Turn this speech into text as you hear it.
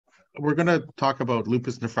We're going to talk about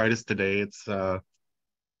lupus nephritis today. It's an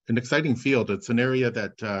exciting field. It's an area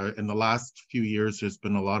that in the last few years, there's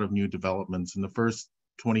been a lot of new developments. In the first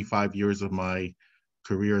 25 years of my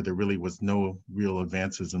career, there really was no real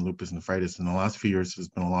advances in lupus nephritis. In the last few years, there's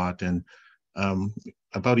been a lot. And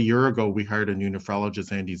about a year ago, we hired a new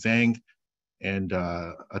nephrologist, Andy Zhang, and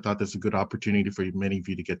I thought this is a good opportunity for many of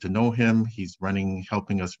you to get to know him. He's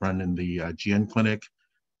helping us run in the GN clinic,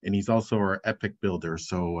 and he's also our Epic builder.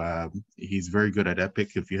 So he's very good at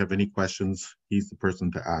Epic. If you have any questions, he's the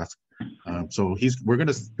person to ask. We're going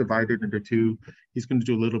to divide it into two. He's going to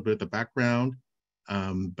do a little bit of the background,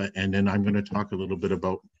 and then I'm going to talk a little bit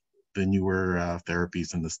about the newer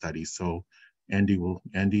therapies in the study. So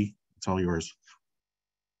Andy, it's all yours.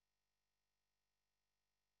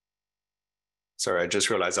 Sorry, I just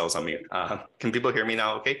realized I was on mute. Can people hear me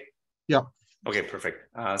now? Okay. Yeah. Okay, perfect.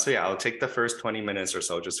 I'll take the first 20 minutes or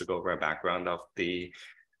so just to go over a background of the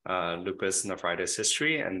lupus nephritis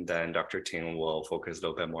history, and then Dr. Ting will focus a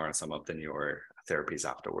little bit more on some of the newer therapies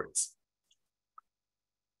afterwards.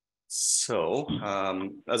 So,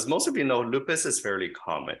 as most of you know, lupus is fairly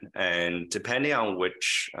common, and depending on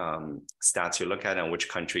which stats you look at and which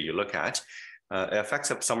country you look at, it affects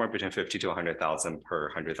up somewhere between 50 to 100,000 per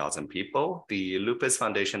 100,000 people. The Lupus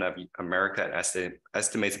Foundation of America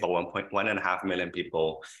estimates about 1.5 million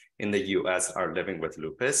people in the US are living with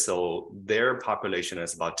lupus. So their population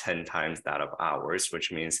is about 10 times that of ours, which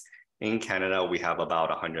means in Canada, we have about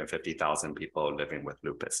 150,000 people living with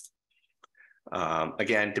lupus.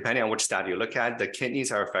 Again, depending on which stat you look at, the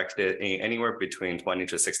kidneys are affected in anywhere between 20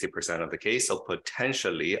 to 60% of the case, so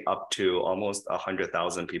potentially up to almost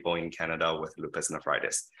 100,000 people in Canada with lupus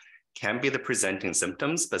nephritis. Can be the presenting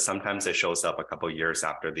symptoms, but sometimes it shows up a couple of years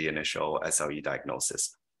after the initial SLE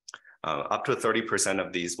diagnosis. Up to 30%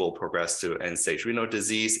 of these will progress to end-stage renal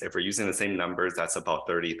disease. If we're using the same numbers, that's about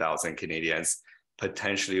 30,000 Canadians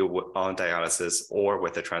potentially on dialysis or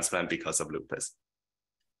with a transplant because of lupus.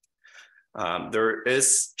 There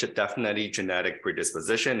is definitely genetic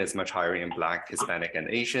predisposition. It's much higher in Black, Hispanic, and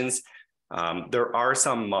Asians. There are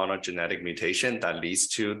some monogenetic mutation that leads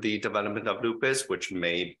to the development of lupus, which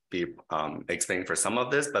may be explained for some of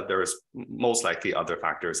this, but there's most likely other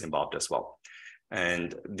factors involved as well.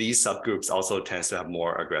 And these subgroups also tend to have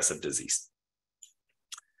more aggressive disease.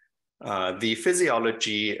 The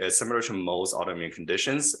physiology is similar to most autoimmune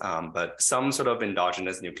conditions, but some sort of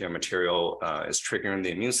endogenous nuclear material is triggering the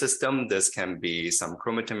immune system. This can be some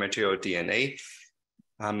chromatin material, DNA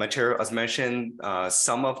material. As mentioned,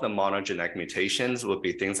 some of the monogenic mutations would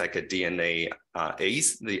be things like a DNA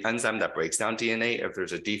ACE, the enzyme that breaks down DNA. If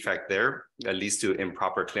there's a defect there, it leads to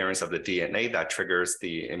improper clearance of the DNA that triggers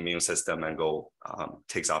the immune system and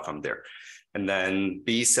takes off from there. And then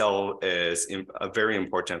B cell is a very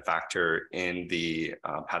important factor in the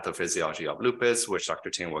pathophysiology of lupus, which Dr.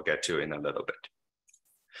 Ting will get to in a little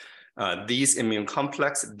bit. These immune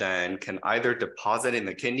complex then can either deposit in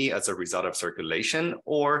the kidney as a result of circulation,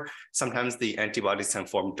 or sometimes the antibodies can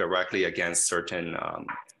form directly against certain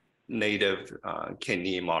native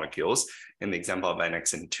kidney molecules, in the example of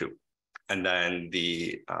annexin-2. And then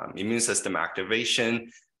the immune system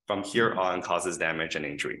activation from here on causes damage and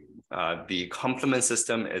injury. The complement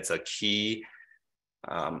system is a key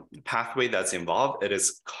pathway that's involved. It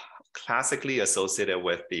is classically associated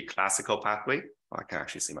with the classical pathway. I can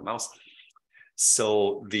actually see my mouse.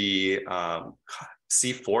 So the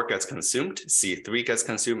C4 gets consumed, C3 gets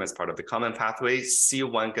consumed as part of the common pathway,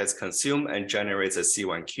 C1 gets consumed and generates a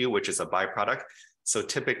C1q, which is a byproduct. So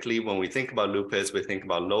typically when we think about lupus, we think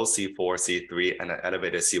about low C4, C3, and an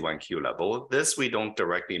elevated C1q level. This we don't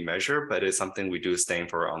directly measure, but it's something we do stain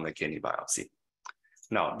for on the kidney biopsy.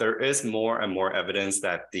 Now, there is more and more evidence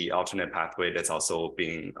that the alternate pathway that's also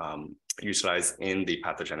being utilized in the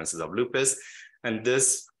pathogenesis of lupus. And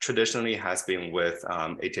this traditionally has been with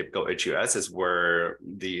atypical HUS, is where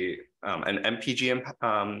and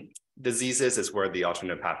MPGN diseases is where the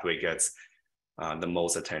alternate pathway gets the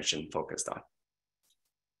most attention focused on.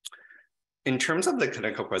 In terms of the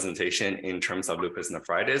clinical presentation, in terms of lupus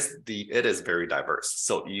nephritis, it is very diverse.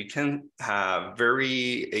 So you can have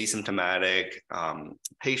very asymptomatic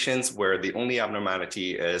patients where the only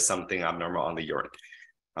abnormality is something abnormal on the urine.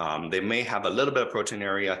 They may have a little bit of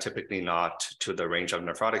proteinuria, typically not to the range of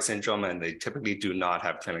nephrotic syndrome, and they typically do not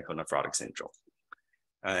have clinical nephrotic syndrome.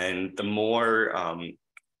 And the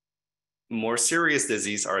more serious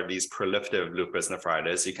disease are these proliferative lupus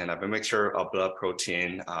nephritis. You can have a mixture of blood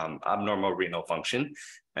protein, abnormal renal function,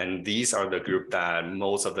 and these are the group that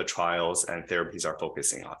most of the trials and therapies are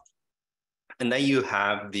focusing on. And then you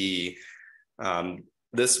have the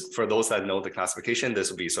This, for those that know the classification, this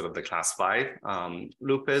will be sort of the class 5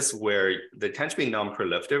 lupus, where they tend to be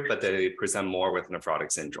non-proliferative, but they present more with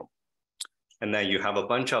nephrotic syndrome. And then you have a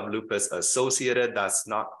bunch of lupus associated that's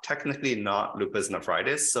not technically not lupus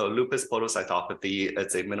nephritis. So lupus podocytopathy,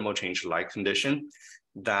 it's a minimal change-like condition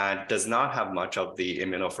that does not have much of the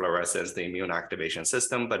immunofluorescence, the immune activation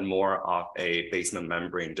system, but more of a basement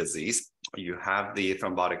membrane disease. You have the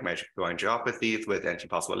thrombotic microangiopathy with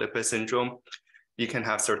antiphospholipid syndrome. You can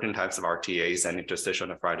have certain types of RTAs and interstitial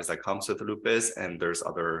nephritis that comes with lupus, and there's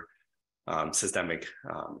other systemic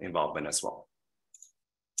involvement as well.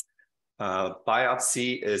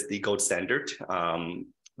 Biopsy is the gold standard.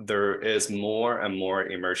 There is more and more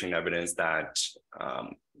emerging evidence that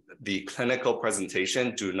the clinical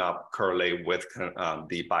presentation do not correlate with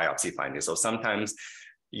the biopsy findings. So sometimes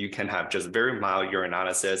you can have just very mild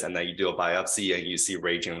urinalysis, and then you do a biopsy and you see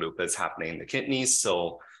raging lupus happening in the kidneys.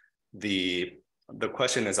 So the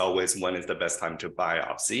question is always, when is the best time to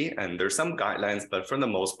biopsy? And there's some guidelines, but for the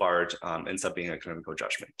most part, ends up being a clinical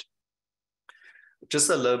judgment.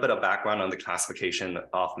 Just a little bit of background on the classification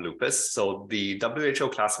of lupus. So the WHO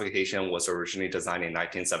classification was originally designed in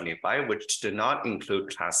 1975, which did not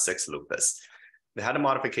include class 6 lupus. They had a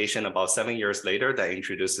modification about 7 years later that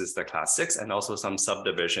introduces the class 6 and also some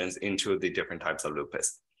subdivisions into the different types of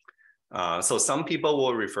lupus. So some people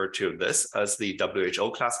will refer to this as the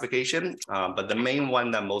WHO classification, but the main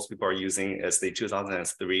one that most people are using is the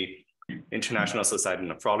 2003 International Society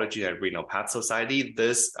of Nephrology and Renal Path Society.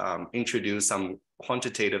 This introduced some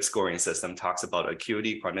quantitative scoring system, talks about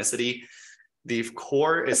acuity, chronicity. The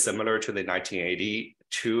core is similar to the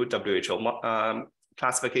 1982 WHO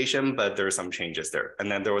classification, but there are some changes there.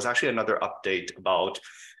 And then there was actually another update about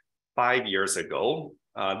 5 years ago.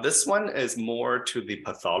 This one is more to the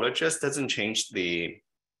pathologist, doesn't change the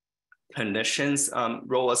clinician's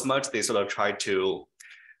role as much. They sort of try to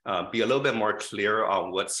be a little bit more clear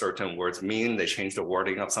on what certain words mean. They change the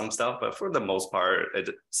wording of some stuff, but for the most part,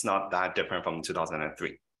 it's not that different from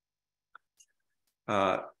 2003.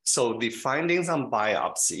 So the findings on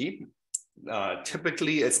biopsy,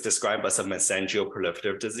 typically it's described as a mesangial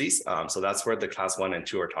proliferative disease. So that's where the class 1 and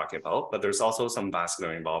 2 are talking about, but there's also some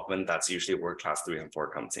vascular involvement. That's usually where class 3 and 4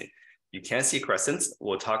 comes in. You can see crescents.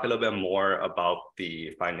 We'll talk a little bit more about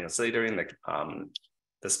the findings later in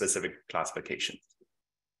the specific classification.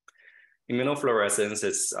 Immunofluorescence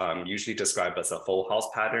is usually described as a full house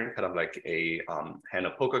pattern, kind of like a hand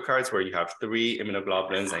of poker cards where you have 3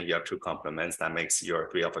 immunoglobulins and you have 2 complements. That makes your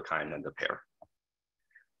 3 of a kind and the pair.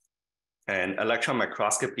 And electron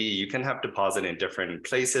microscopy, you can have deposit in different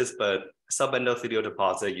places, but subendothelial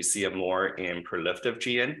deposit, you see it more in proliferative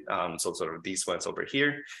GN. So sort of these ones over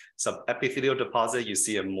here. Subepithelial deposit, you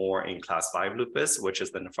see it more in class 5 lupus, which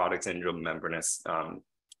is the nephrotic syndrome membranous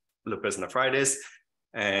lupus nephritis.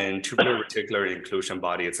 And tubular reticular inclusion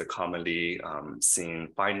body, it's a commonly seen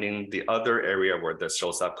finding. The other area where this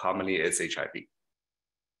shows up commonly is HIV.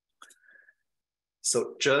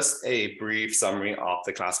 So just a brief summary of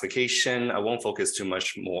the classification. I won't focus too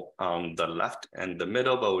much more on the left and the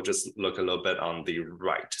middle, but we'll just look a little bit on the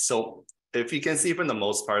right. So if you can see, for the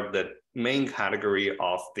most part, the main category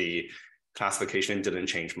of the classification didn't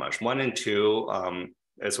change much. 1 and 2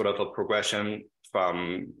 is sort of a progression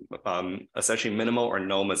from essentially minimal or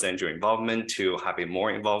no mesangial involvement to having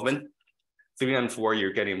more involvement. 3 and 4,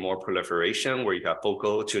 you're getting more proliferation where you have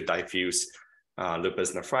focal to diffuse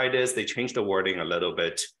lupus nephritis. They changed the wording a little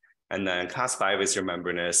bit. And then class 5 is your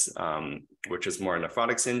membranous, which is more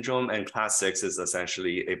nephrotic syndrome. And class 6 is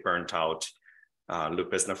essentially a burnt out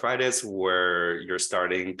lupus nephritis where you're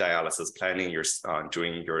starting dialysis planning, you're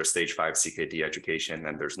doing your stage 5 CKD education,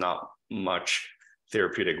 and there's not much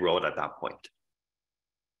therapeutic road at that point.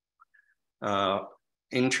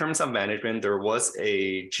 In terms of management, there was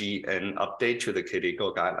a GN update to the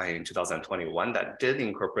KDIGO guideline in 2021 that did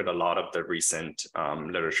incorporate a lot of the recent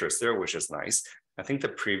literatures there, which is nice. I think the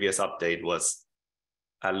previous update was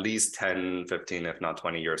at least 10, 15, if not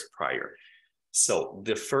 20 years prior. So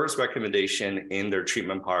the first recommendation in their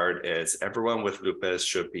treatment part is everyone with lupus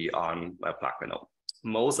should be on plaquenil.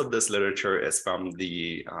 Most of this literature is from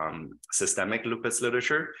the systemic lupus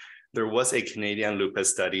literature. There was a Canadian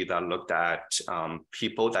lupus study that looked at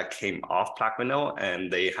people that came off plaquenil and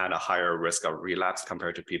they had a higher risk of relapse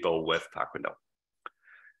compared to people with plaquenil.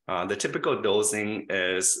 The typical dosing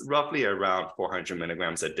is roughly around 400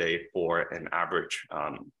 milligrams a day for an average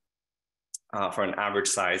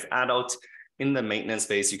size adult. In the maintenance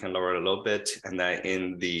phase, you can lower it a little bit. And then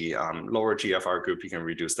in the lower GFR group, you can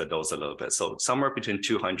reduce the dose a little bit. So somewhere between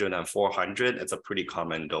 200 and 400, it's a pretty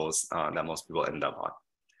common dose that most people end up on.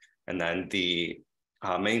 And then the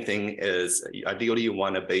Main thing is ideally you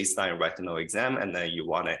want a baseline retinal exam, and then you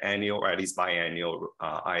want an annual or at least biannual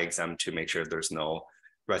eye exam to make sure there's no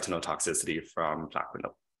retinal toxicity from plaque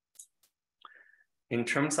window. In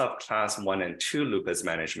terms of class 1 and 2 lupus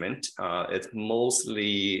management, it's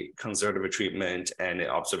mostly conservative treatment and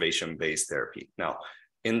observation-based therapy. Now,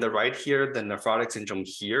 in the right here, the nephrotic syndrome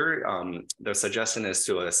here, the suggestion is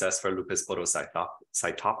to assess for lupus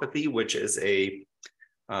photocytopathy, which is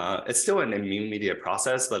it's still an immune-mediated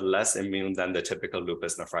process, but less immune than the typical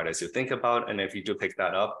lupus nephritis you think about. And if you do pick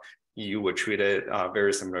that up, you would treat it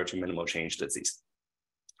very similar to minimal change disease.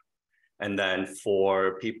 And then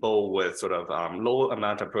for people with sort of low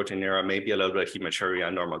amount of proteinuria, maybe a little bit of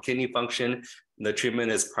hematuria, normal kidney function, the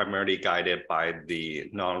treatment is primarily guided by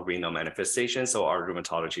the non-renal manifestation. So our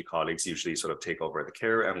rheumatology colleagues usually sort of take over the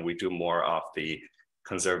care, and we do more of the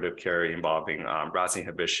conservative care involving RAS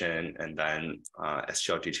inhibition, and then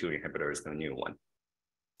SGLT2 inhibitor is the new one.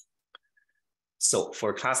 So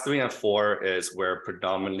for class 3 and 4 is where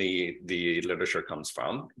predominantly the literature comes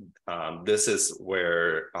from. This is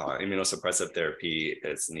where immunosuppressive therapy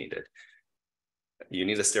is needed. You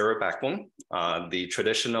need a steroid backbone. The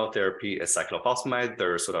traditional therapy is cyclophosphamide.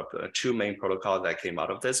 There are sort of 2 main protocols that came out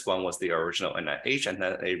of this. One was the original NIH, and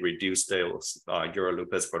then a reduced dose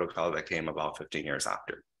Eurolupus protocol that came about 15 years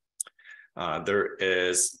after. There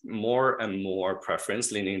is more and more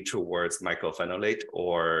preference leaning towards mycophenolate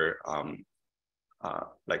or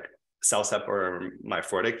like CellCept or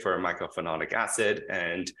Myfortic for mycophenolic acid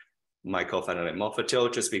and mycophenolate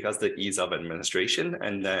mofetil, just because the ease of administration.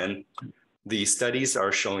 And then the studies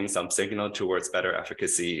are showing some signal towards better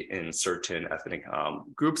efficacy in certain ethnic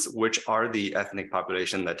groups, which are the ethnic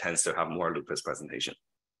population that tends to have more lupus presentation.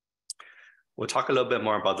 We'll talk a little bit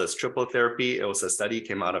more about this triple therapy. It was a study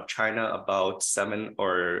came out of China about 7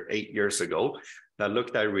 or 8 years ago that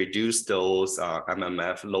looked at reduced dose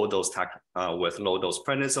MMF, low dose with low dose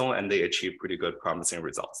prednisone, and they achieved pretty good promising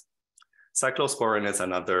results. Cyclosporin is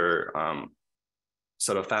another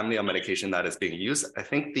sort of family of medication that is being used. I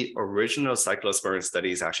think the original cyclosporin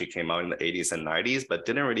studies actually came out in the 80s and 90s, but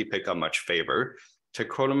didn't really pick up much favor.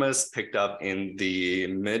 Tacrolimus picked up in the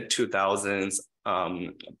mid 2000s,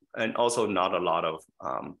 and also not a lot of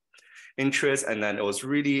interest. And then it was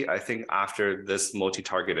really, I think, after this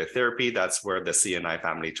multi-targeted therapy, that's where the CNI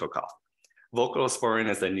family took off. Voclosporin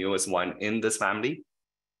is the newest one in this family.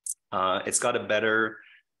 It's got a better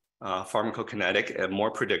pharmacokinetic, a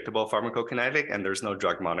more predictable pharmacokinetic, and there's no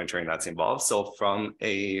drug monitoring that's involved. So from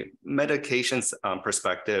a medications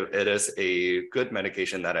perspective, it is a good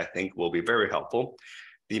medication that I think will be very helpful.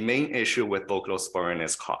 The main issue with voclosporin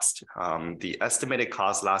is cost. The estimated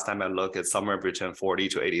cost last time I looked is somewhere between 40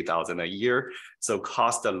 to 80,000 a year. So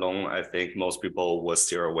cost alone, I think most people will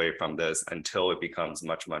steer away from this until it becomes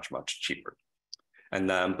much, much, much cheaper. And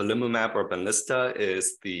then belimumab or Benlysta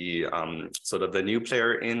is the sort of the new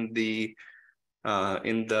player in the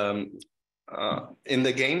game.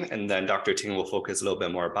 And then Dr. Ting will focus a little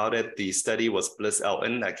bit more about it. The study was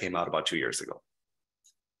Bliss-Elton that came out about 2 years ago.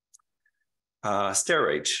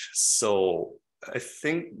 Steroid. So I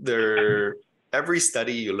think every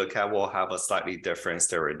study you look at will have a slightly different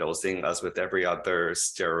steroid dosing, as with every other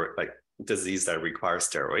steroid like disease that requires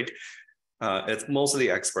steroid. It's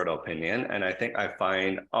mostly expert opinion, and I think I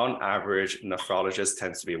find on average nephrologists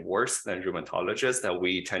tends to be worse than rheumatologists, that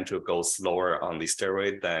we tend to go slower on the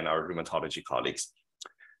steroid than our rheumatology colleagues.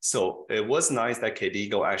 So it was nice that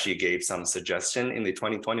KDIGO actually gave some suggestion in the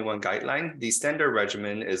 2021 guideline. The standard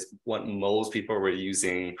regimen is what most people were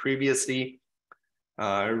using previously.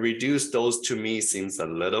 Reduced dose to me seems a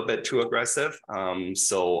little bit too aggressive.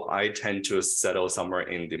 So I tend to settle somewhere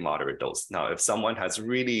in the moderate dose. Now, if someone has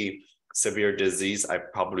really severe disease, I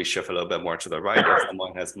probably shift a little bit more to the right. If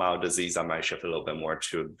someone has mild disease, I might shift a little bit more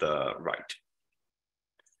to the right.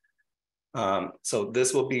 So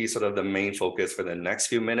this will be sort of the main focus for the next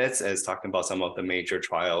few minutes, is talking about some of the major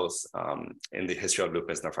trials in the history of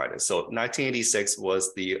lupus nephritis. So 1986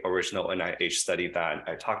 was the original NIH study that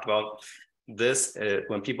I talked about. This,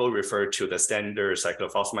 when people refer to the standard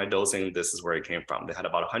cyclophosphamide dosing, this is where it came from. They had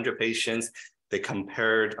about 100 patients. They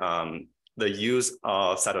compared the use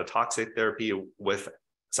of cytotoxic therapy with,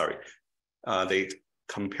 they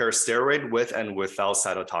compare steroid with and without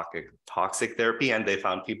cytotoxic therapy, and they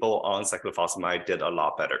found people on cyclophosphamide did a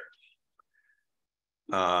lot better.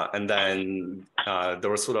 And then there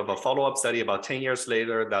was sort of a follow-up study about 10 years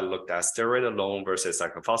later that looked at steroid alone versus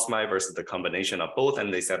cyclophosphamide versus the combination of both,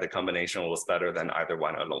 and they said the combination was better than either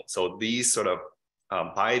one alone. So these sort of,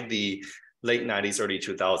 by the late 90s, early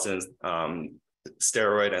 2000s,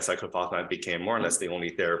 steroid and cyclophosphamide became more or less the only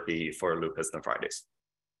therapy for lupus nephritis.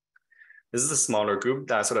 This is a smaller group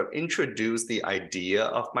that sort of introduced the idea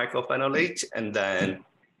of mycophenolate, and then,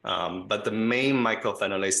 but the main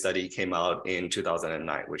mycophenolate study came out in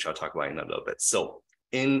 2009, which I'll talk about in a little bit. So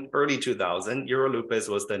in early 2000, EuroLupus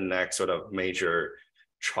was the next sort of major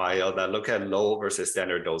trial that looked at low versus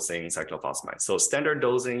standard dosing cyclophosphamide. So standard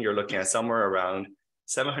dosing, you're looking at somewhere around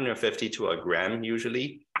 750 to a gram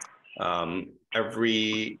usually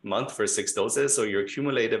every month for 6 doses. So your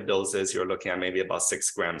cumulative doses, you're looking at maybe about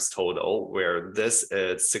 6 grams total, where this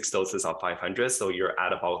is 6 doses of 500. So you're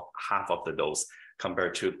at about half of the dose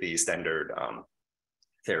compared to the standard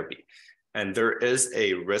therapy. And there is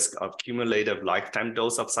a risk of cumulative lifetime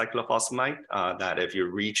dose of cyclophosphamide that if you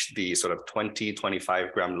reach the sort of 20,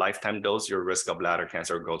 25 gram lifetime dose, your risk of bladder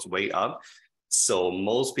cancer goes way up. So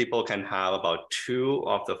most people can have about 2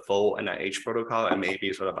 of the full NIH protocol and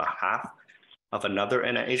maybe sort of a half of another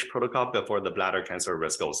NIH protocol before the bladder cancer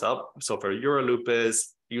risk goes up. So for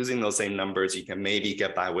EuroLupus, using those same numbers, you can maybe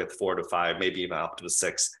get by with 4 to 5, maybe even up to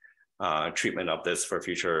 6 treatment of this for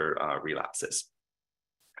future relapses.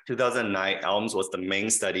 2009, ELMS was the main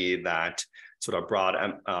study that sort of brought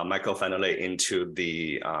mycophenolate into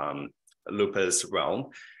the lupus realm.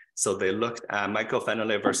 So they looked at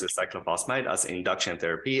mycophenolate versus cyclophosphamide as induction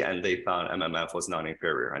therapy, and they found MMF was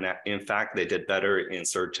non-inferior. And in fact, they did better in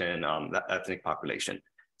certain ethnic population.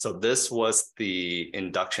 So this was the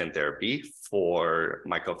induction therapy for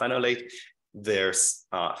mycophenolate. There's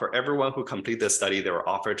for everyone who completed the study, they were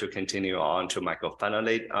offered to continue on to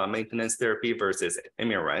mycophenolate maintenance therapy versus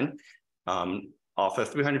Imiran. Of the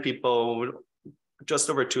 300 people, just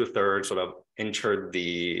over 2/3 sort of entered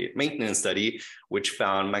the maintenance study, which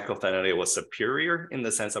found mycophenolate was superior in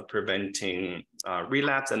the sense of preventing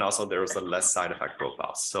relapse, and also there was a less side effect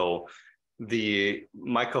profile. So the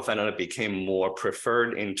mycophenolate became more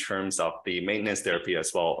preferred in terms of the maintenance therapy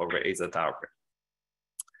as well over azathioprine.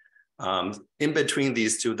 In between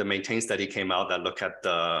these two, the maintain study came out that looked at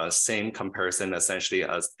the same comparison essentially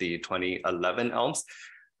as the 2011 ELMS.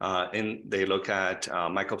 They look at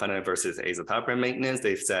mycophenolate versus azathioprine maintenance.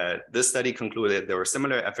 They said this study concluded there was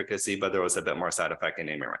similar efficacy, but there was a bit more side effect in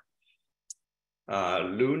Imiran.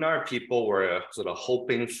 Lunar people were sort of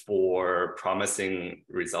hoping for promising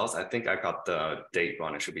results. I think I got the date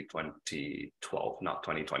wrong. It should be 2012, not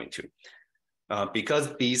 2022. Because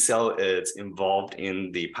B cell is involved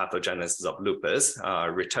in the pathogenesis of lupus,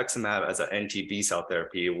 rituximab as an anti-B cell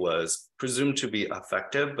therapy was presumed to be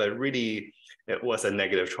effective, but really it was a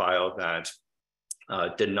negative trial that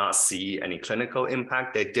did not see any clinical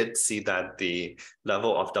impact. They did see that the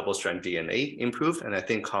level of double-strand DNA improved, and I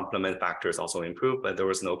think complement factors also improved, but there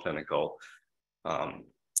was no clinical outcome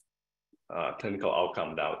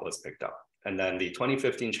that was picked up. And then the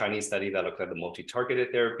 2015 Chinese study that looked at the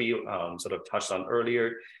multi-targeted therapy, sort of touched on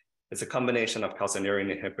earlier, it's a combination of calcineurin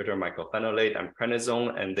inhibitor, mycophenolate, and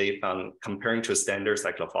prednisone, and they found comparing to standard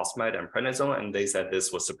cyclophosphamide and prednisone, and they said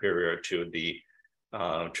this was superior to the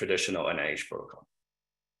traditional NIH protocol.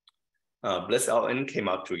 Bliss-LN came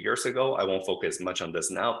out 2 years ago. I won't focus much on this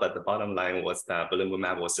now, but the bottom line was that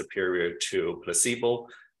belimumab was superior to placebo.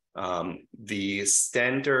 The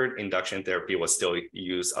standard induction therapy was still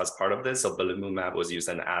used as part of this, so belimumab was used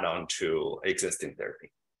as an add-on to existing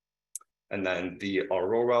therapy. And then the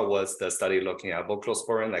Aurora was the study looking at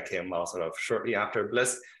voclosporin that came out sort of shortly after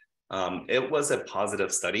Bliss. It was a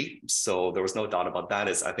positive study, so there was no doubt about that.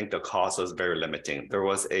 I think the cost was very limiting. There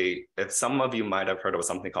was if some of you might have heard of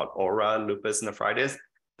something called Aura Lupus Nephritis,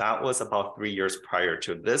 that was about 3 years prior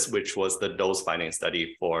to this, which was the dose finding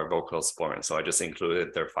study for voclosporin. So I just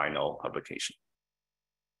included their final publication.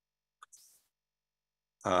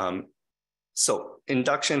 So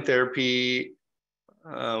induction therapy,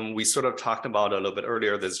 we sort of talked about a little bit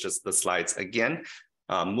earlier. There's just the slides again.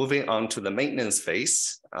 Moving on to the maintenance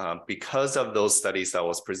phase, because of those studies that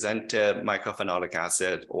was presented, mycophenolic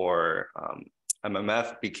acid or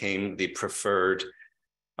MMF became the preferred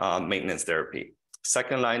maintenance therapy.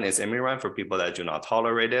 Second line is Imiran for people that do not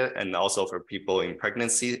tolerate it, and also for people in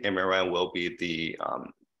pregnancy, Imiran will be the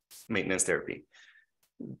maintenance therapy.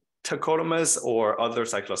 Tacrolimus or other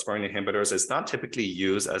cyclosporin inhibitors is not typically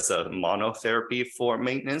used as a monotherapy for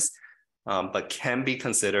maintenance, but can be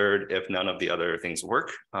considered if none of the other things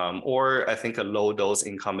work, or I think a low dose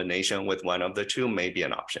in combination with one of the two may be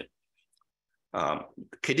an option.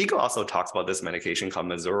 KDIGO also talks about this medication called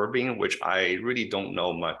mesorabine, which I really don't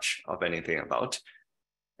know much of anything about.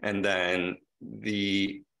 And then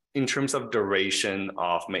in terms of duration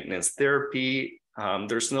of maintenance therapy,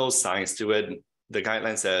 there's no science to it. The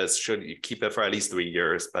guideline says should you keep it for at least 3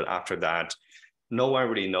 years, but after that, no one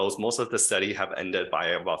really knows. Most of the study have ended by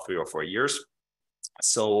about 3 or 4 years.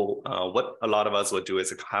 So what a lot of us would do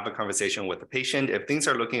is have a conversation with the patient. If things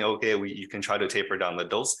are looking okay, you can try to taper down the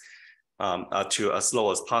dose to as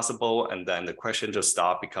low as possible. And then the question to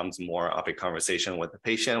stop becomes more of a conversation with the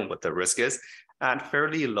patient, what the risk is. At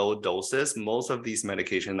fairly low doses, most of these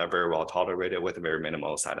medications are very well tolerated with very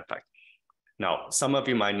minimal side effect. Now, some of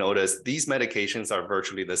you might notice these medications are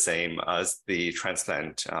virtually the same as the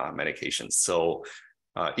transplant medications. So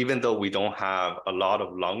even though we don't have a lot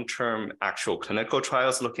of long-term actual clinical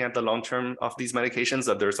trials looking at the long-term of these medications,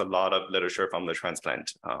 there's a lot of literature from the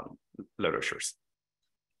transplant literatures.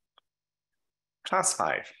 Class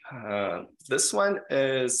 5. This one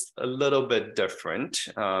is a little bit different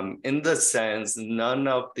in the sense none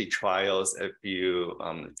of the trials, if you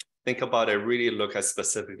think about it, really look at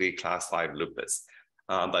specifically class 5 lupus.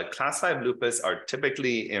 But class 5 lupus are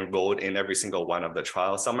typically enrolled in every single one of the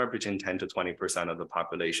trials. Somewhere between 10 to 20% of the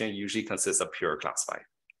population usually consists of pure class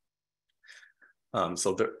 5.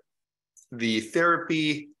 So the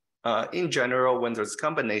therapy in general, when there's a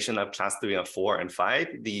combination of class 3 and 4 and 5,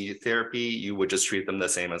 the therapy, you would just treat them the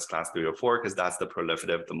same as class 3 or 4 because that's the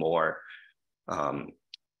proliferative, the more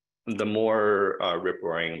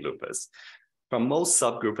rip-roaring lupus. From most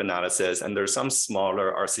subgroup analysis, and there's some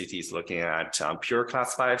smaller RCTs looking at pure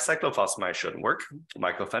class 5, cyclophosphamide should work,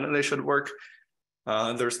 mycophenolate should work.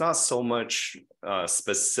 There's not so much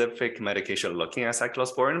specific medication looking at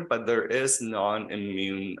cyclosporin, but there is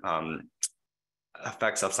non-immune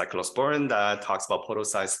effects of cyclosporin that talks about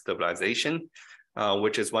podocyte stabilization,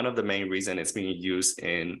 which is one of the main reasons it's being used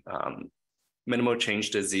in minimal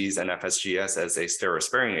change disease and FSGS as a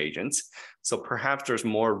steroid-sparing agent. So perhaps there's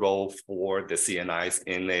more role for the CNIs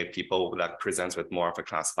in a people that presents with more of a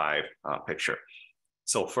class 5 picture.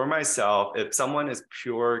 So for myself, if someone is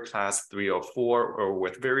pure class 3 or 4 or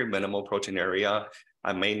with very minimal proteinuria,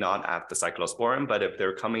 I may not add the cyclosporin, but if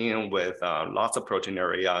they're coming in with lots of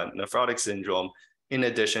proteinuria, nephrotic syndrome, in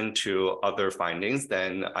addition to other findings,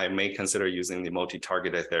 then I may consider using the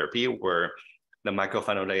multi-targeted therapy where the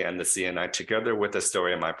mycophenolate and the CNI together with the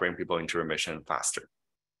steroid might bring people into remission faster.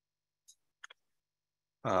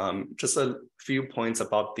 Just a few points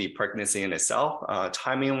about the pregnancy in itself.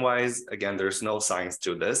 Timing-wise, again, there's no science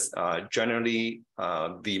to this. Generally,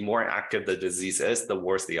 the more active the disease is, the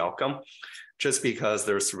worse the outcome, just because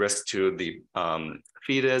there's risk to the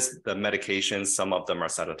fetus, the medications, some of them are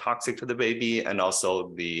cytotoxic to the baby, and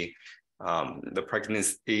also the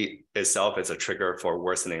pregnancy itself is a trigger for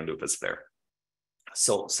worsening lupus flare.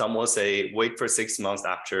 So some will say, wait for 6 months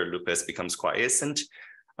after lupus becomes quiescent,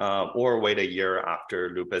 or wait a year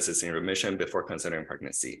after lupus is in remission before considering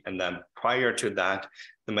pregnancy. And then prior to that,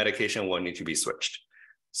 the medication will need to be switched.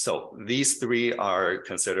 So these 3 are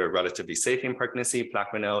considered relatively safe in pregnancy: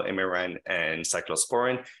 Plaquenil, Imiran, and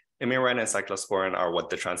cyclosporin. Imiran and cyclosporin are what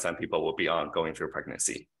the transplant people will be on going through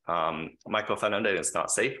pregnancy. Mycophenolate is not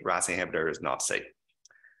safe. RAS inhibitor is not safe.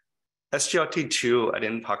 SGLT2, I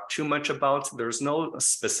didn't talk too much about. There's no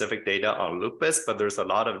specific data on lupus, but there's a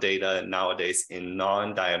lot of data nowadays in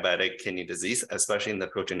non-diabetic kidney disease, especially in the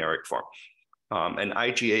proteinuric form. And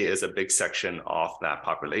IgA is a big section of that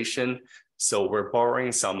population. So we're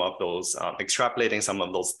borrowing some of those, extrapolating some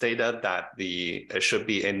of those data that it should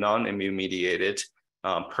be a non-immune mediated,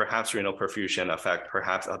 perhaps renal perfusion effect,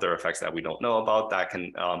 perhaps other effects that we don't know about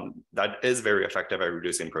that is very effective at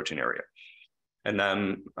reducing proteinuria. And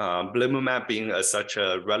then belimumab being such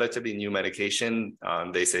a relatively new medication,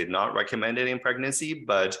 they say not recommended in pregnancy,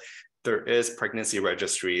 but there is pregnancy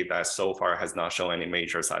registry that so far has not shown any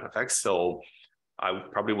major side effects. So I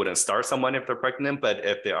probably wouldn't start someone if they're pregnant, but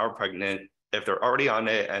if they are pregnant, if they're already on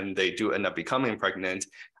it and they do end up becoming pregnant,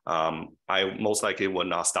 I most likely would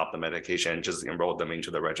not stop the medication, just enroll them into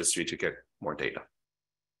the registry to get more data.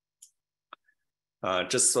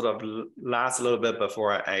 Just sort of last a little bit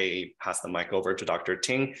before I pass the mic over to Dr.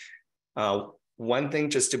 Ting. One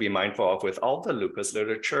thing just to be mindful of with all the lupus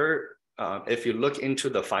literature, if you look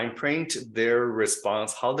into the fine print, their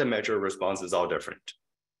response, how they measure response is all different.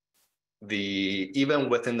 Even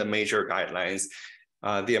within the major guidelines,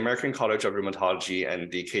 the American College of Rheumatology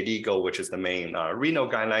and the KDIGO, which is the main renal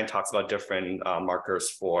guideline, talks about different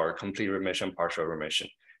markers for complete remission, partial remission.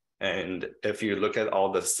 And if you look at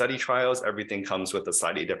all the study trials, everything comes with a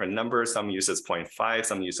slightly different number. Some uses 0.5,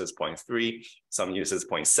 some uses 0.3, some uses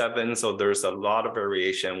 0.7. So there's a lot of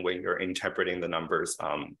variation when you're interpreting the numbers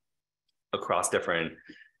across different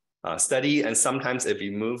study. And sometimes if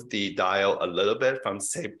you move the dial a little bit from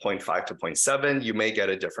say 0.5 to 0.7, you may get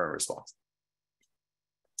a different response.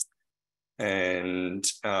 And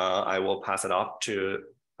I will pass it off to,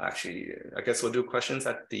 actually, I guess we'll do questions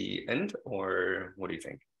at the end, or what do you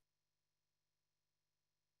think?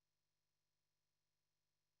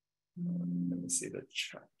 Let me see the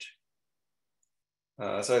chat.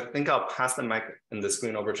 So I think I'll pass the mic and the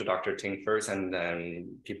screen over to Dr. Ting first, and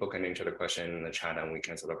then people can enter the question in the chat and we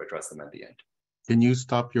can sort of address them at the end. Can you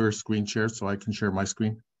stop your screen share so I can share my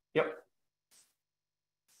screen? Yep.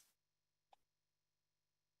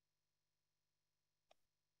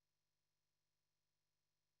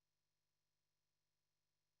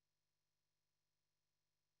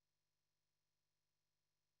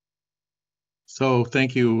 So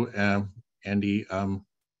thank you, Andy. I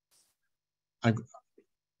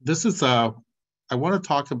want to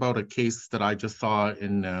talk about a case that I just saw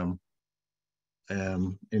in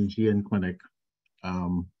GN Clinic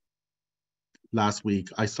last week.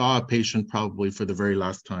 I saw a patient probably for the very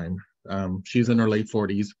last time. She's in her late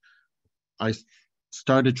 40s. I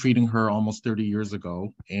started treating her almost 30 years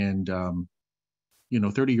ago, and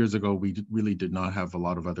 30 years ago we really did not have a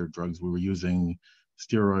lot of other drugs. We were using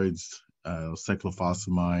steroids,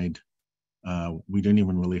 cyclophosphamide. We didn't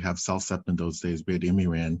even really have Cellceptin those days. We had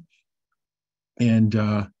Imiran, and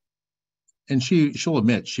she'll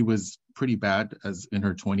admit she was pretty bad as in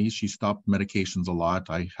her 20s. She stopped medications a lot.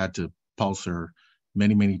 I had to pulse her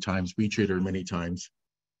many times, retreat her many times,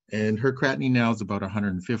 and her creatinine now is about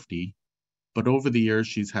 150. But over the years,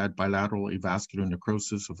 she's had bilateral avascular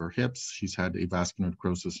necrosis of her hips. She's had avascular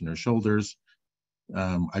necrosis in her shoulders.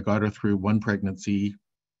 I got her through one pregnancy,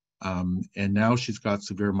 and now she's got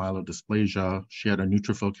severe myelodysplasia. She had a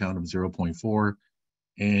neutrophil count of 0.4,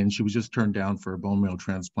 and she was just turned down for a bone marrow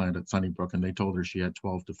transplant at Sunnybrook, and they told her she had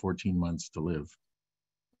 12 to 14 months to live.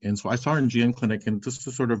 And so I saw her in GN Clinic, and this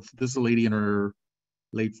is a lady in her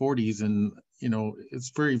late 40s, and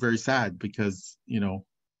it's very sad because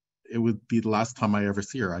it would be the last time I ever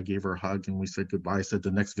see her. I gave her a hug and we said goodbye. I said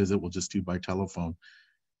the next visit we'll just do by telephone.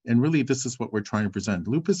 And really, this is what we're trying to present.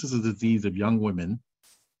 Lupus is a disease of young women.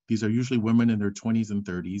 These are usually women in their 20s and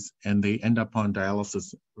 30s, and they end up on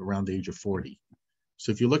dialysis around the age of 40.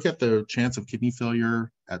 So if you look at the chance of kidney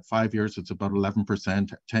failure at 5 years, it's about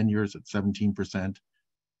 11%. At 10 years, it's 17%.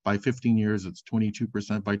 By 15 years, it's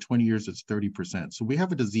 22%. By 20 years, it's 30%. So we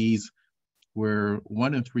have a disease where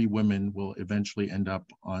 1 in 3 women will eventually end up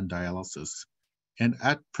on dialysis, and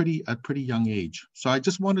at pretty young age. So I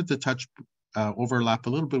just wanted to overlap a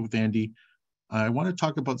little bit with Andy. I want to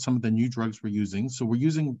talk about some of the new drugs we're using. So we're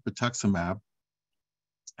using rituximab.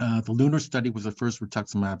 The LUNAR study was the first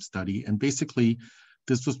rituximab study, and basically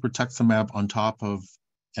this was rituximab on top of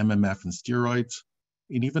MMF and steroids.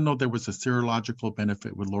 And even though there was a serological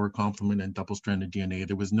benefit with lower complement and double-stranded DNA,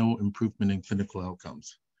 there was no improvement in clinical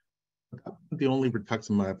outcomes. The only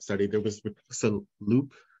rituximab study, there was a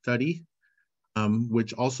Loop study,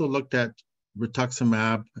 which also looked at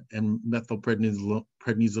rituximab and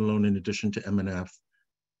methylprednisolone in addition to MNF.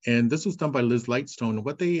 And this was done by Liz Lightstone.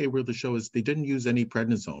 What they were able to show is they didn't use any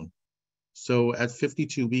prednisone. So at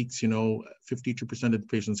 52 weeks, 52% of the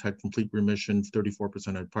patients had complete remission,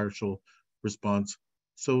 34% had partial response.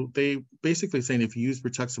 So they basically saying if you use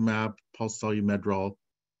rituximab, pulse-soluble Medrol,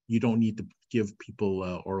 you don't need to give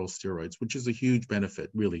people oral steroids, which is a huge benefit,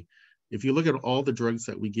 really. If you look at all the drugs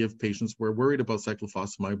that we give patients, we're worried about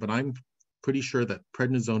cyclophosphamide, but I'm pretty sure that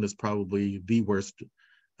prednisone is probably the worst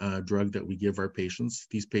drug that we give our patients.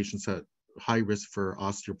 These patients have high risk for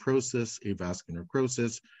osteoporosis, avascular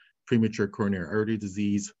necrosis, premature coronary artery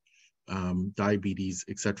disease, diabetes,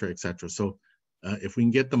 et cetera, et cetera. So if we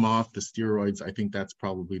can get them off the steroids, I think that's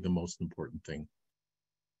probably the most important thing.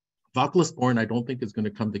 Voclosporin, I don't think is going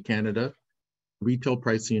to come to Canada. Retail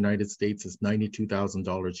price in the United States is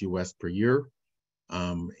 $92,000 US per year.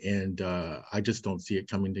 I just don't see it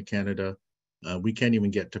coming to Canada. We can't even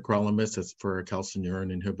get tacrolimus as for a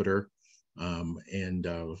calcineurin inhibitor.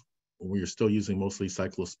 We're still using mostly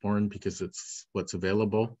cyclosporin because it's what's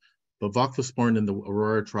available. But voclosporin in the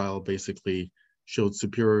Aurora trial basically showed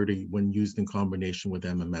superiority when used in combination with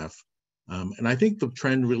MMF. And I think the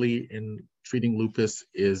trend really in treating lupus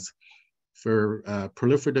is for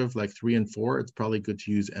proliferative like 3 and 4, it's probably good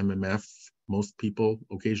to use MMF. Most people,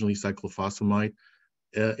 occasionally cyclophosphamide.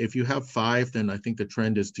 If you have 5, then I think the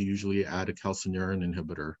trend is to usually add a calcineurin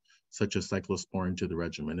inhibitor, such as cyclosporin, to the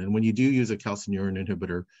regimen. And when you do use a calcineurin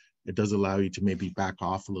inhibitor, it does allow you to maybe back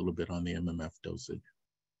off a little bit on the MMF dosage.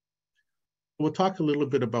 We'll talk a little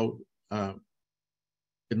bit about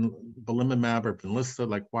belimumab or Benlysta,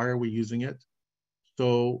 like why are we using it?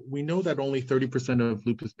 So we know that only 30% of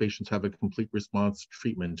lupus patients have a complete response to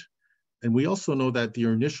treatment. And we also know that the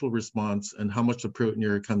initial response and how much the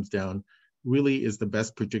proteinuria comes down really is the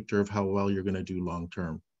best predictor of how well you're going to do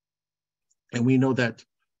long-term. And we know that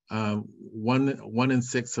 1 in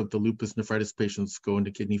 6 of the lupus nephritis patients go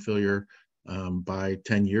into kidney failure by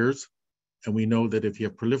 10 years. And we know that if you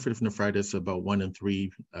have proliferative nephritis, about 1 in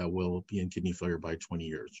 3 will be in kidney failure by 20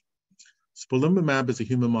 years. Spolimumab is a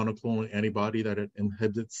human monoclonal antibody that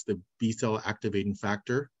inhibits the B cell activating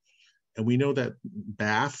factor. And we know that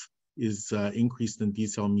BAFF is increased in B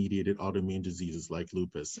cell mediated autoimmune diseases like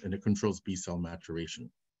lupus, and it controls B cell maturation.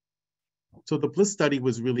 So the BLISS study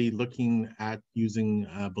was really looking at using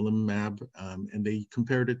belimumab, and they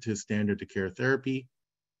compared it to standard of care therapy.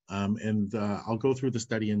 I'll go through the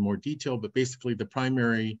study in more detail, but basically the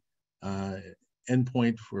primary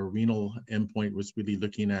endpoint for renal endpoint was really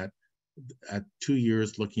looking at 2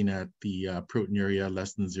 years, looking at the proteinuria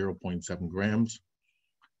less than 0.7 grams.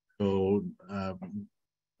 So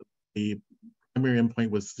the primary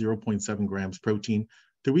endpoint was 0.7 grams protein.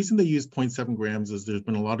 The reason they use 0.7 grams is there's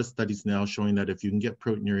been a lot of studies now showing that if you can get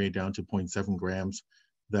proteinuria down to 0.7 grams,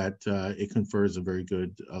 that it confers a very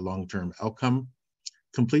good long-term outcome.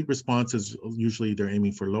 Complete response is usually they're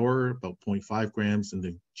aiming for lower, about 0.5 grams, and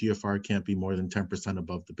the GFR can't be more than 10%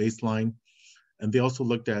 above the baseline. And they also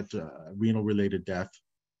looked at renal-related death.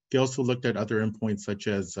 They also looked at other endpoints such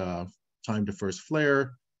as time to first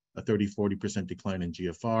flare, a 30-40% decline in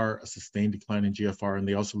GFR, a sustained decline in GFR, and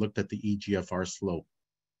they also looked at the eGFR slope.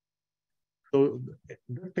 So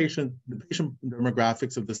the patient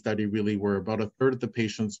demographics of the study really were about a third of the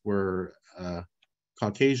patients were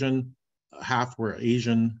Caucasian, half were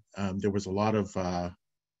Asian. There was a lot of,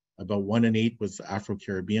 about 1 in 8 was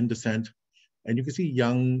Afro-Caribbean descent. And you can see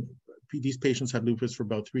these patients had lupus for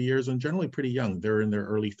about 3 years and generally pretty young. They're in their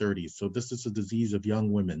early 30s. So this is a disease of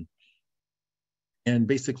young women. And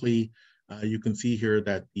basically, you can see here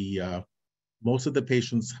that most of the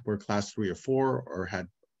patients were class 3 or 4 or had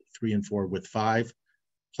 3 and 4 with 5.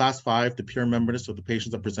 Class 5, the pure membranous, so the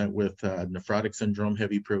patients that present with nephrotic syndrome,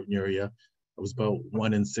 heavy proteinuria, it was about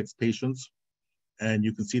 1 in 6 patients. And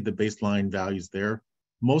you can see the baseline values there.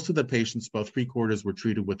 Most of the patients, about 3/4 were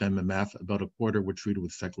treated with MMF, about 1/4 were treated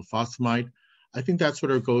with cyclophosphamide. I think that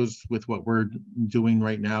sort of goes with what we're doing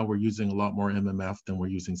right now. We're using a lot more MMF than we're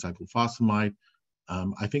using cyclophosphamide.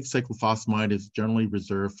 I think cyclophosphamide is generally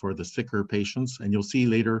reserved for the sicker patients, and you'll see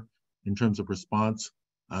later in terms of response,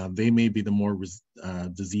 they may be the more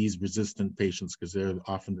disease-resistant patients because they're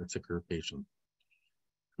often the sicker patients.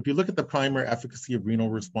 If you look at the primary efficacy of renal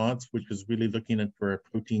response, which is really looking at for a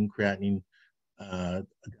protein creatinine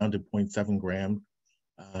down to 0.7 gram,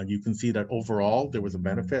 you can see that overall there was a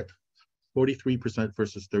benefit, 43%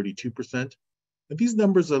 versus 32%. And these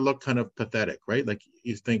numbers look kind of pathetic, right? Like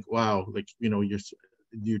you think, wow, like, you know,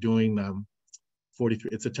 you're doing 43,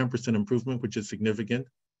 it's a 10% improvement, which is significant.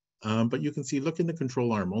 But you can see, look in the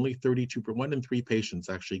control arm, only 32, 1 in 3 patients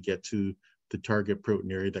actually get to the target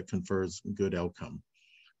proteinuria that confers good outcome.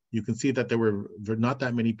 You can see that there were not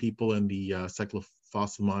that many people in the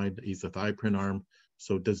cyclophosphamide azathioprine arm,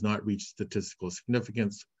 so it does not reach statistical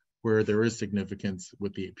significance, where there is significance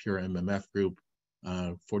with the pure MMF group,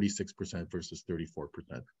 46% versus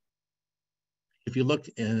 34%. If you look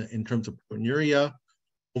in terms of proteinuria,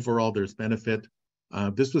 overall there's benefit.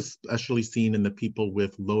 This was especially seen in the people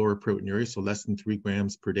with lower proteinuria, so less than 3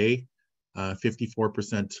 grams per day.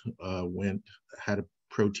 54% had a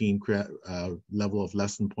protein level of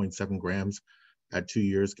less than 0.7 grams at 2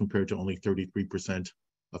 years, compared to only 33%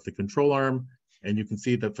 of the control arm. And you can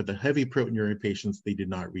see that for the heavy proteinuria patients, they did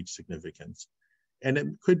not reach significance. And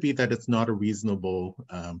it could be that it's not a reasonable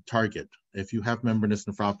target. If you have membranous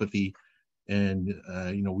nephropathy, and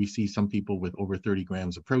you know, we see some people with over 30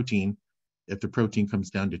 grams of protein, if the protein comes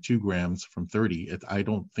down to 2 grams from 30, I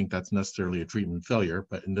don't think that's necessarily a treatment failure,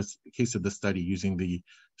 but in this case of the study, using the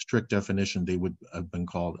strict definition, they would have been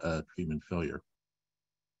called a treatment failure.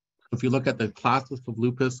 If you look at the classes of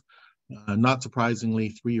lupus, not surprisingly,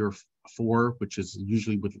 3 or 4, which is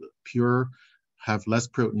usually with pure, have less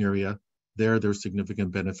proteinuria. There's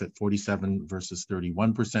significant benefit, 47 versus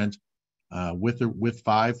 31%. With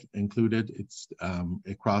 5 included,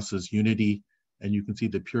 it crosses unity. And you can see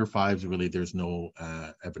the pure 5s, really, there's no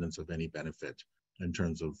evidence of any benefit in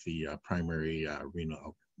terms of the primary renal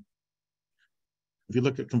outcome. If you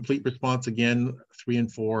look at complete response, again, 3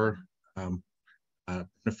 and 4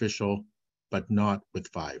 beneficial, but not with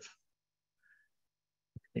 5.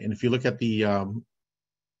 And if you look at the,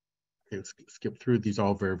 let's skip through, these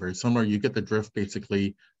all very, very similar. You get the drift,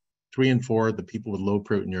 basically, 3 and 4, the people with low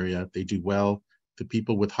proteinuria, they do well. The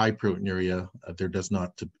people with high proteinuria, there does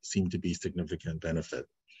not seem to be significant benefit.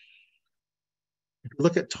 If you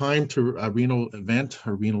look at time to a renal event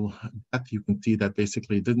or renal death, you can see that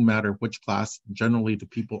basically it didn't matter which class. Generally, the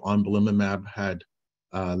people on belimumab had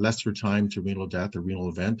lesser time to renal death or renal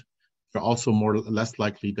event. They're also less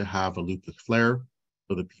likely to have a lupus flare.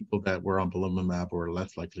 So the people that were on belimumab were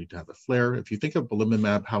less likely to have a flare. If you think of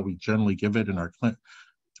belimumab, how we generally give it in our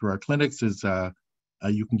through our clinics is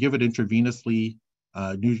you can give it intravenously.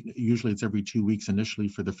 Usually it's every 2 weeks initially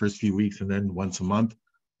for the first few weeks, and then once a month.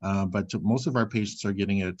 But most of our patients are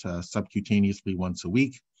getting it subcutaneously once a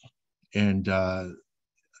week. And, I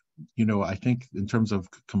think in terms of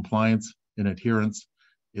compliance and adherence,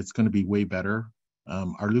 it's going to be way better.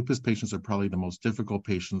 Our lupus patients are probably the most difficult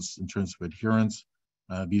patients in terms of adherence.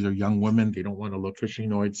 These are young women. They don't want to look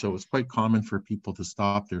cushingoid. So it's quite common for people to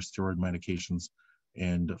stop their steroid medications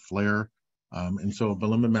and flare. And so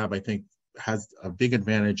belimumab, I think, has a big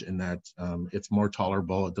advantage in that it's more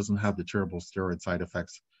tolerable. It doesn't have the terrible steroid side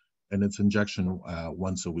effects, and it's injection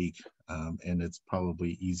once a week. And it's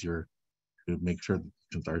probably easier to make sure that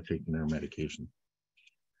patients are taking their medication.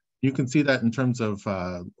 You can see that in terms of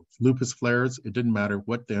lupus flares, it didn't matter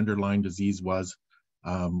what the underlying disease was,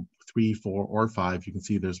 3, 4, or 5, you can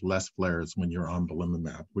see there's less flares when you're on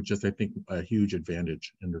belimumab, which is, I think, a huge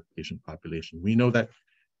advantage in the patient population. We know that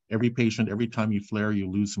every patient, every time you flare, you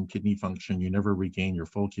lose some kidney function. You never regain your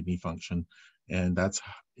full kidney function, and that's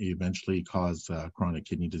eventually cause chronic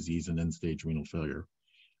kidney disease and end-stage renal failure.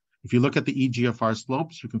 If you look at the eGFR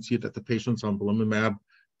slopes, you can see that the patients on belimumab,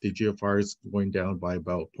 the GFR is going down by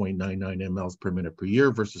about 0.99 mLs per minute per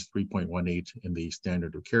year versus 3.18 in the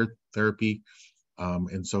standard of care therapy.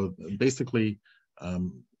 And so basically,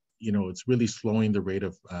 it's really slowing the rate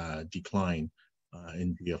of decline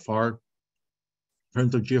in GFR. In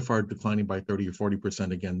terms of GFR declining by 30 or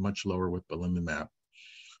 40%, again, much lower with belimumab.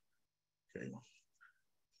 Okay.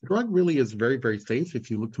 The drug really is very, very safe.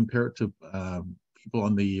 If you compare it to people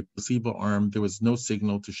on the placebo arm, there was no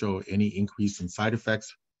signal to show any increase in side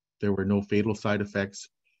effects. There were no fatal side effects.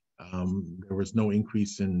 There was no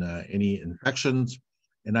increase in any infections.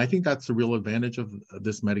 And I think that's the real advantage of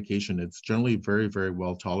this medication. It's generally very, very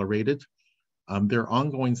well tolerated. There are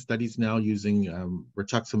ongoing studies now using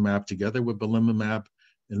rituximab together with belimumab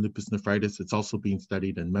in lupus nephritis. It's also being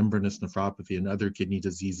studied in membranous nephropathy and other kidney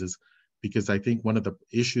diseases, because I think one of the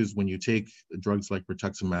issues when you take drugs like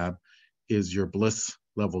rituximab is your bliss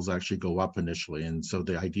levels actually go up initially. And so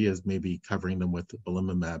the idea is maybe covering them with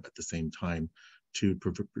belimumab at the same time to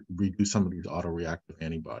reduce some of these autoreactive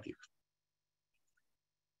antibodies.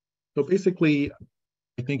 So basically,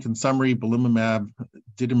 I think in summary, belimumab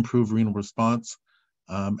did improve renal response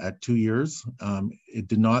at 2 years. It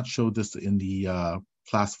did not show this in the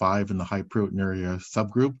class 5 in the high proteinuria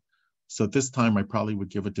subgroup. So at this time, I probably would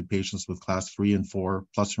give it to patients with class 3 and 4,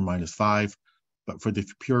 plus or minus 5. But for the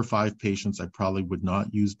pure 5 patients, I probably would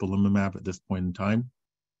not use belimumab at this point in time.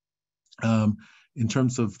 In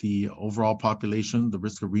terms of the overall population, the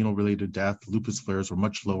risk of renal-related death, lupus flares were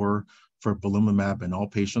much lower for belimumab in all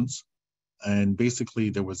patients. And basically,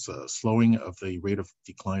 there was a slowing of the rate of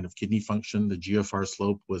decline of kidney function. The GFR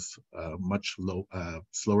slope was much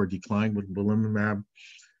slower decline with belimumab.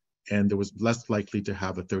 And there was less likely to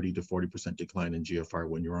have a 30 to 40% decline in GFR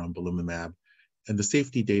when you're on belimumab. And the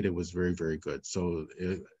safety data was very, very good. So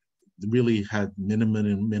it really had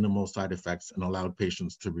minimal side effects and allowed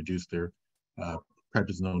patients to reduce their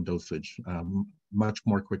prednisone dosage much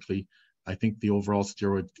more quickly. I think the overall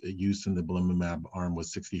steroid use in the belimumab arm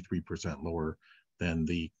was 63% lower than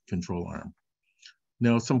the control arm.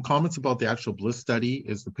 Now, some comments about the actual BLISS study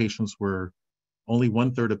is the patients were, only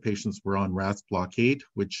 1/3 of patients were on RAS blockade,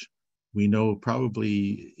 which we know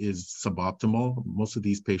probably is suboptimal. Most of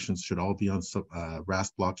these patients should all be on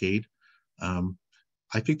RAS blockade.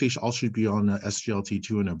 I think they all should be on an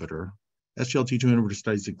SGLT2 inhibitor. SGLT2 inhibitor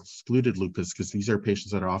studies excluded lupus because these are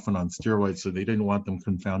patients that are often on steroids, so they didn't want them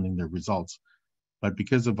confounding their results. But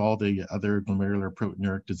because of all the other glomerular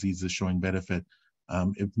proteinuric diseases showing benefit,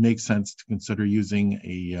 it makes sense to consider using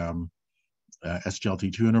a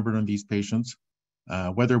SGLT2 inhibitor in these patients.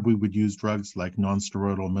 Whether we would use drugs like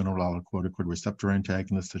non-steroidal mineralocorticoid receptor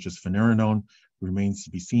antagonists such as finerenone remains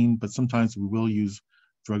to be seen, but sometimes we will use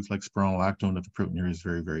drugs like spironolactone if the proteinuria is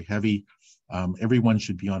very, very heavy. Everyone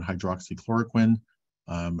should be on hydroxychloroquine,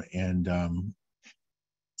 and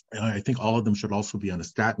I think all of them should also be on a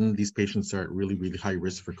statin. These patients are at really, really high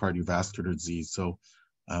risk for cardiovascular disease. So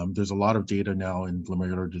there's a lot of data now in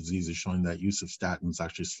glomerular diseases showing that use of statins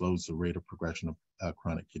actually slows the rate of progression of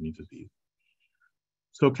chronic kidney disease.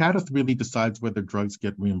 So CADTH really decides whether drugs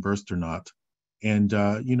get reimbursed or not. And,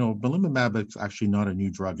 belimumab is actually not a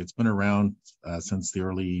new drug. It's been around since the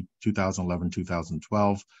early 2011,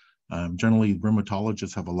 2012. Generally,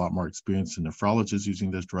 rheumatologists have a lot more experience than nephrologists using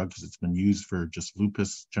this drug because it's been used for just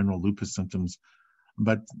lupus, general lupus symptoms.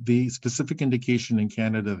 But the specific indication in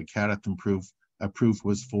Canada that CADTH approved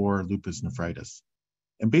was for lupus nephritis.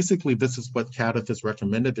 And basically, this is what CADIF has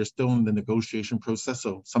recommended. They're still in the negotiation process,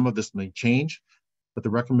 so some of this may change, but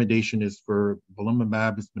the recommendation is for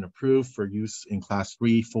belimumab has been approved for use in class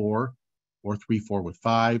 3, 4, or 3, 4 with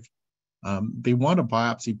 5. They want a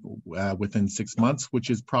biopsy within 6 months,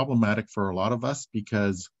 which is problematic for a lot of us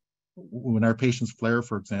because when our patients flare,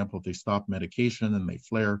 for example, if they stop medication and they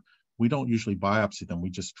flare, we don't usually biopsy them, we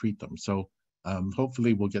just treat them. So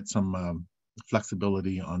hopefully we'll get some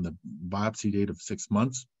flexibility on the biopsy date of 6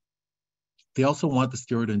 months. They also want the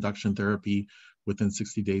steroid induction therapy within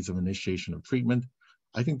 60 days of initiation of treatment.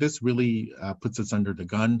 I think this really puts us under the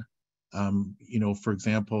gun. For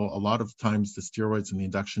example, a lot of times the steroids and the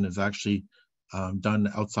induction is actually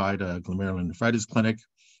done outside a glomerulonephritis clinic.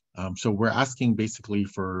 So we're asking basically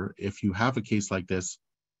for, if you have a case like this,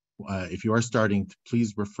 if you are starting,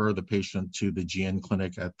 please refer the patient to the GN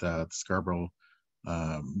clinic at the Scarborough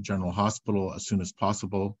General Hospital as soon as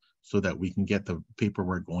possible so that we can get the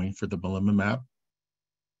paperwork going for the belimumab.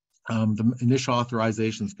 The initial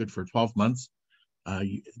authorization is good for 12 months.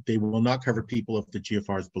 They will not cover people if the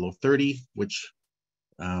GFR is below 30, which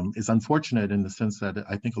is unfortunate in the sense that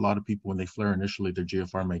I think a lot of people, when they flare initially, their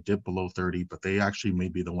GFR may dip below 30, but they actually may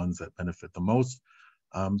be the ones that benefit the most.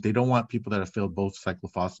 They don't want people that have failed both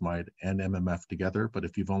cyclophosphamide and MMF together, but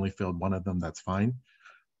if you've only failed one of them, that's fine.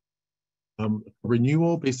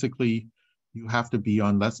 Renewal, basically, you have to be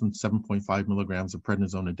on less than 7.5 milligrams of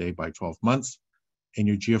prednisone a day by 12 months, and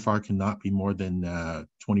your GFR cannot be more than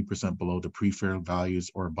 20% below the pre-flare values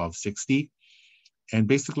or above 60. And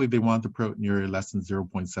basically, they want the proteinuria less than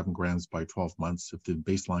 0.7 grams by 12 months if the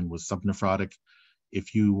baseline was subnephrotic.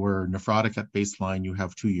 If you were nephrotic at baseline, you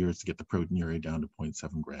have 2 years to get the proteinuria down to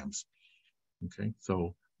 0.7 grams. Okay,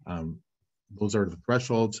 so those are the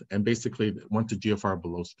thresholds. And basically, once the GFR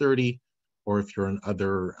below 30, or if you're on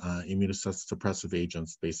other immunosuppressive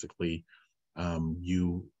agents, basically,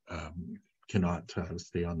 you cannot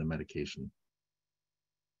stay on the medication.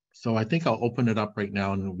 So I think I'll open it up right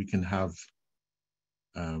now and we can have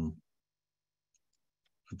a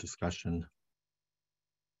discussion.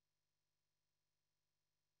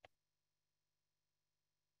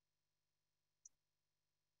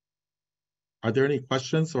 Are there any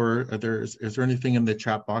questions, or is there anything in the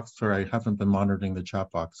chat box? Sorry, I haven't been monitoring the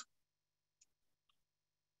chat box.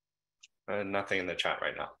 Nothing in the chat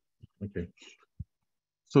right now. Okay.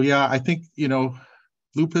 So yeah, I think,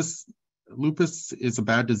 lupus is a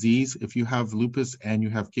bad disease. If you have lupus and you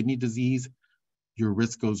have kidney disease, your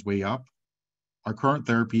risk goes way up. Our current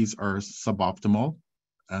therapies are suboptimal.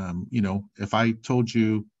 If I told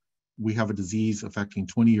you we have a disease affecting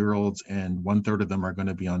 20-year-olds and 1/3 of them are going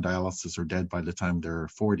to be on dialysis or dead by the time they're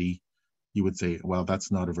 40, you would say, well, that's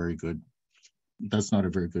not a very good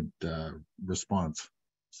response.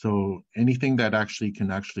 So anything that can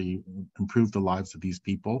improve the lives of these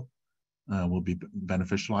people will be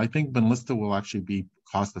beneficial. I think Benlysta will actually be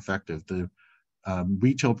cost effective. The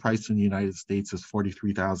retail price in the United States is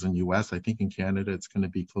 $43,000 US. I think in Canada it's going to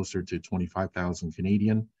be closer to 25,000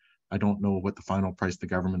 Canadian. I don't know what the final price the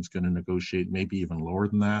government's going to negotiate, maybe even lower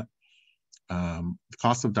than that. The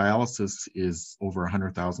cost of dialysis is over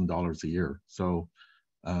 $100,000 a year. So,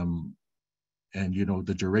 and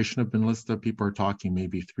the duration of Benlysta, people are talking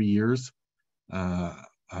maybe 3 years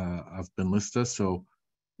of Benlysta. So,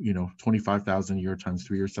 25,000 a year times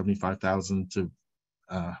 3 years, 75,000 to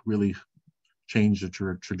really change the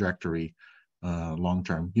trajectory long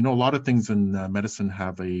term. A lot of things in medicine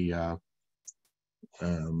have a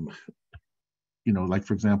like,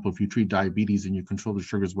 for example, if you treat diabetes and you control the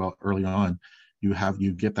sugars well early on,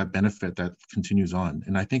 you get that benefit that continues on.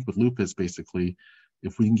 And I think with lupus, basically,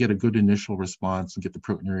 if we can get a good initial response and get the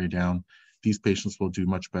proteinuria down, these patients will do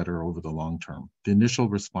much better over the long term. The initial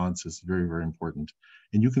response is very, very important.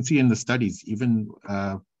 And you can see in the studies, even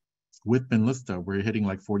with Benlysta, we're hitting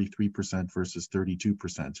like 43% versus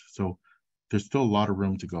 32%. So there's still a lot of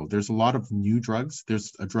room to go. There's a lot of new drugs.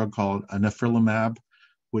 There's a drug called anifrolumab,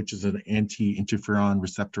 which is an anti-interferon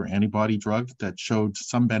receptor antibody drug that showed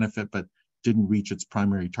some benefit but didn't reach its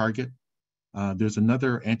primary target. There's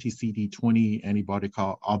another anti-CD20 antibody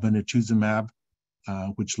called obinutuzumab,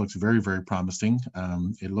 which looks very, very promising.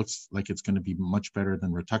 It looks like it's going to be much better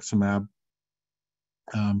than rituximab.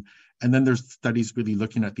 And then there's studies really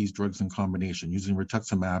looking at these drugs in combination, using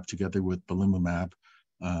rituximab together with belimumab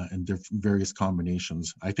and their various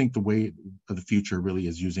combinations. I think the way for the future really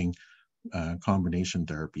is using combination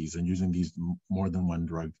therapies and using these more than one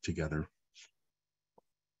drug together.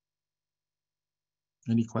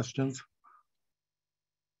 Any questions?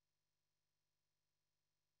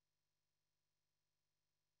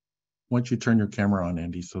 Why don't you turn your camera on,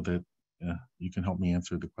 Andy, so that you can help me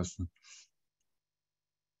answer the question.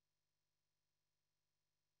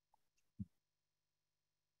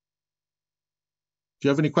 you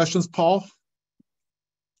have any questions, Paul?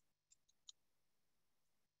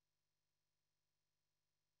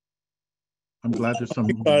 I'm glad there's some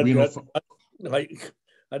renal. I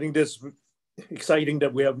think that's exciting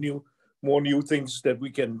that we have more new things that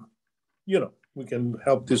we can, we can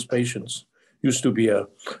help these patients. Used to be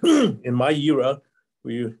in my era,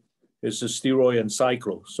 it's a steroid and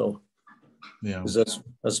cyclo, so yeah, it's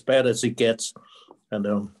as bad as it gets.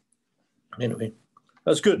 And anyway,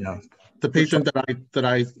 that's good. Yeah, the patient that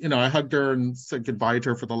I hugged her and said goodbye to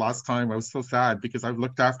her for the last time. I was so sad because I've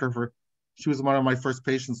looked after her. She was one of my first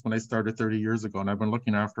patients when I started 30 years ago, and I've been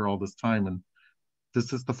looking after her all this time. And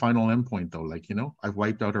this is the final endpoint, though. Like, I've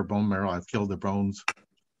wiped out her bone marrow. I've killed the bones.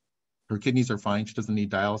 Her kidneys are fine. She doesn't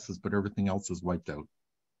need dialysis, but everything else is wiped out.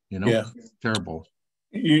 Yeah, it's terrible.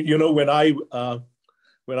 When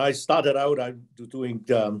I started out, I'm doing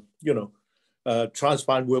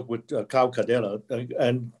transplant work with Carl Cadella,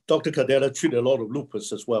 and Dr. Cadella treated a lot of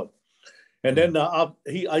lupus as well. And then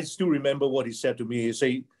I still remember what he said to me. He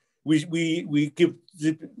said, we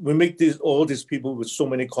make all these people with so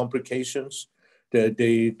many complications that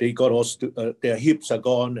they got us their hips are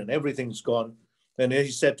gone and everything's gone. And then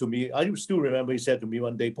he said to me, I still remember he said to me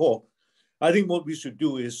one day, Paul, I think what we should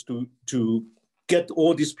do is to get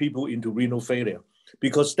all these people into renal failure,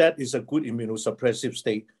 because that is a good immunosuppressive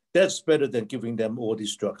state. That's better than giving them all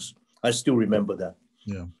these drugs. I still remember that.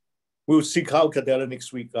 Yeah. We'll see Carl Cadella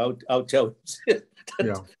next week. I'll tell him.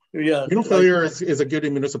 Yeah. Renal failure is a good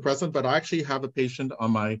immunosuppressant, but I actually have a patient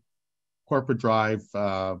on my corporate drive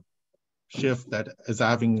shift that is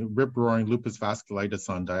having rip-roaring lupus vasculitis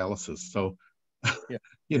on dialysis. So,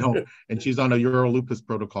 and she's on a Euro-lupus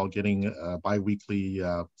protocol getting bi-weekly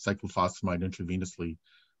cyclophosphamide intravenously.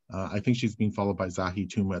 I think she's being followed by Zahi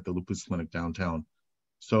Tuma at the lupus clinic downtown.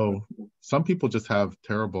 So some people just have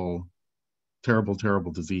terrible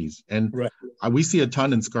disease. And we see a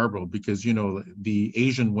ton in Scarborough because, the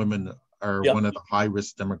Asian women are one of the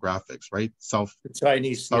high-risk demographics, right?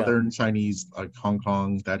 Southern Chinese, like Hong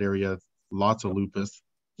Kong, that area, lots of lupus.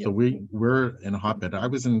 So we're in a hotbed. I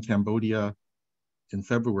was in Cambodia in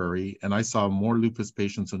February, and I saw more lupus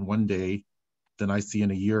patients in one day than I see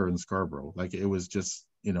in a year in Scarborough. Like, it was just,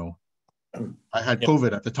 I had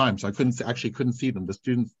COVID at the time, so I couldn't see them. The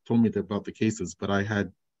students told me about the cases, but I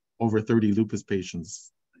had over 30 lupus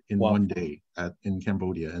patients in one day in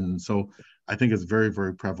Cambodia. And so I think it's very,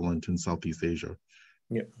 very prevalent in Southeast Asia.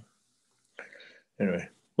 Yeah. Anyway,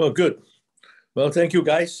 well, good. Well, thank you,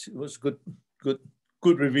 guys. It was good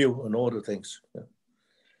review on all the things. Yeah.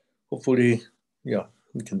 Hopefully,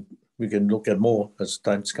 we can look at more as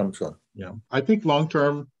time comes on. Yeah, I think long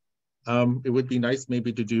term, it would be nice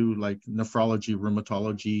maybe to do like nephrology,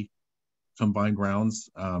 rheumatology combined rounds,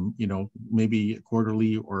 maybe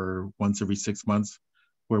quarterly or once every 6 months,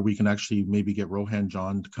 where we can actually maybe get Rohan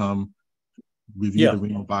John to come review the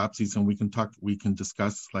renal biopsies, and we can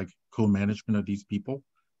discuss like co-management of these people.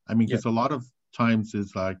 I mean, because a lot of times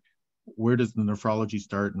is like, where does the nephrology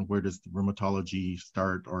start and where does the rheumatology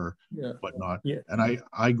start or whatnot? Yeah. And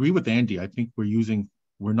I agree with Andy. I think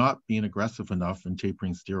we're not being aggressive enough in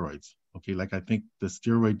tapering steroids. Okay, like I think the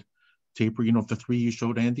steroid taper, the three you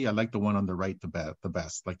showed, Andy, I like the one on the right the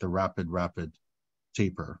best, like the rapid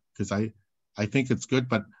taper, because I think it's good,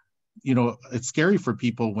 but it's scary for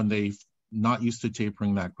people when they've not used to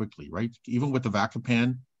tapering that quickly, right? Even with the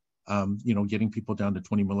Vacapan, getting people down to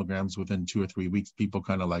 20 milligrams within 2 or 3 weeks, people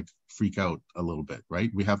kind of like freak out a little bit,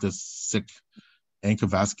 right? We have this sick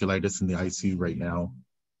ankylosing in the ICU right now,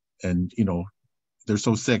 and they're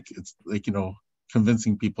so sick, it's like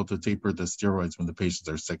convincing people to taper the steroids when the patients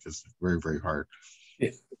are sick is very, very hard. Yeah.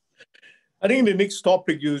 I think the next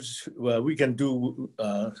topic we can do,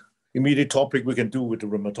 immediate topic we can do with the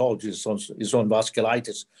rheumatologist is on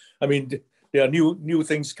vasculitis. I mean, there are new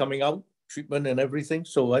things coming out, treatment and everything.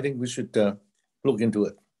 So I think we should look into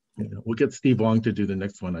it. Yeah, we'll get Steve Wong to do the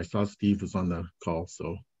next one. I saw Steve was on the call,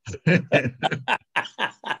 so.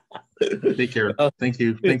 Take care. Thank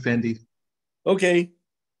you. Thanks, Andy. Okay.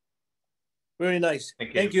 Very nice.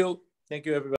 Thank you. Thank you, everybody.